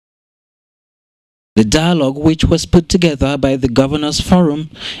The dialogue, which was put together by the Governors Forum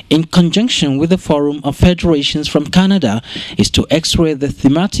in conjunction with the Forum of Federations from Canada, is to x-ray the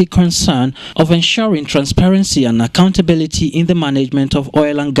thematic concern of ensuring transparency and accountability in the management of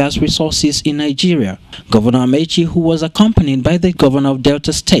oil and gas resources in Nigeria. Governor Amaechi, who was accompanied by the Governor of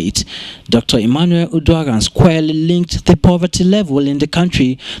Delta State, Dr. Emmanuel Uduaghan, squarely linked the poverty level in the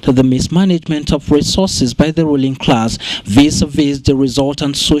country to the mismanagement of resources by the ruling class vis-a-vis the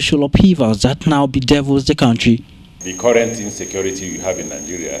resultant social upheavals that now bedevils the country. The current insecurity we have in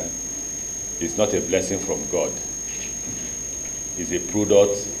Nigeria is not a blessing from God. It's a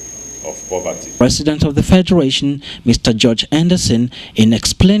product of poverty. President of the Federation, Mr. George Anderson, in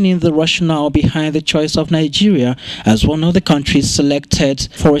explaining the rationale behind the choice of Nigeria as one of the countries selected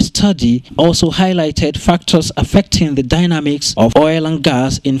for a study, also highlighted factors affecting the dynamics of oil and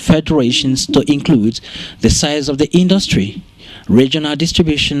gas in federations to include the size of the industry, regional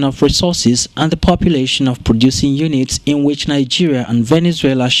distribution of resources, and the population of producing units in which Nigeria and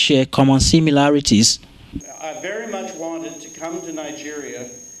Venezuela share common similarities. I very much wanted to come to Nigeria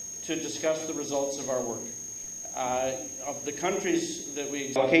to discuss the results of our work. Of the countries that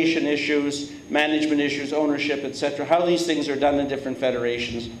we allocation issues, management issues, ownership, etc., how these things are done in different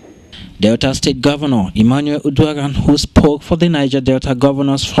federations. Delta State Governor Emmanuel Uduaghan, who spoke for the Niger Delta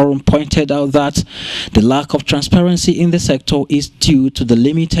Governors Forum, pointed out that the lack of transparency in the sector is due to the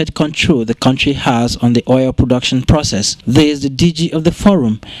limited control the country has on the oil production process. There is the DG of the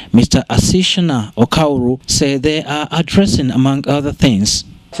forum, Mr. Asishana Okauru, said they are addressing, among other things.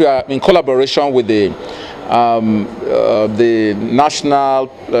 We are in collaboration with the National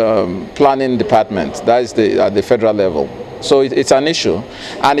Planning Department, that is at the federal level. So it's an issue,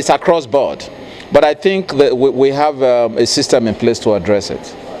 and it's across board. But I think that we have a system in place to address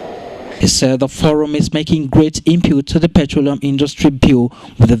it. He said the forum is making great input to the petroleum industry bill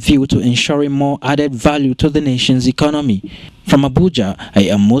with a view to ensuring more added value to the nation's economy. From Abuja, I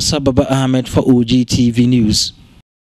am Musa Baba Ahmed for OGTV News.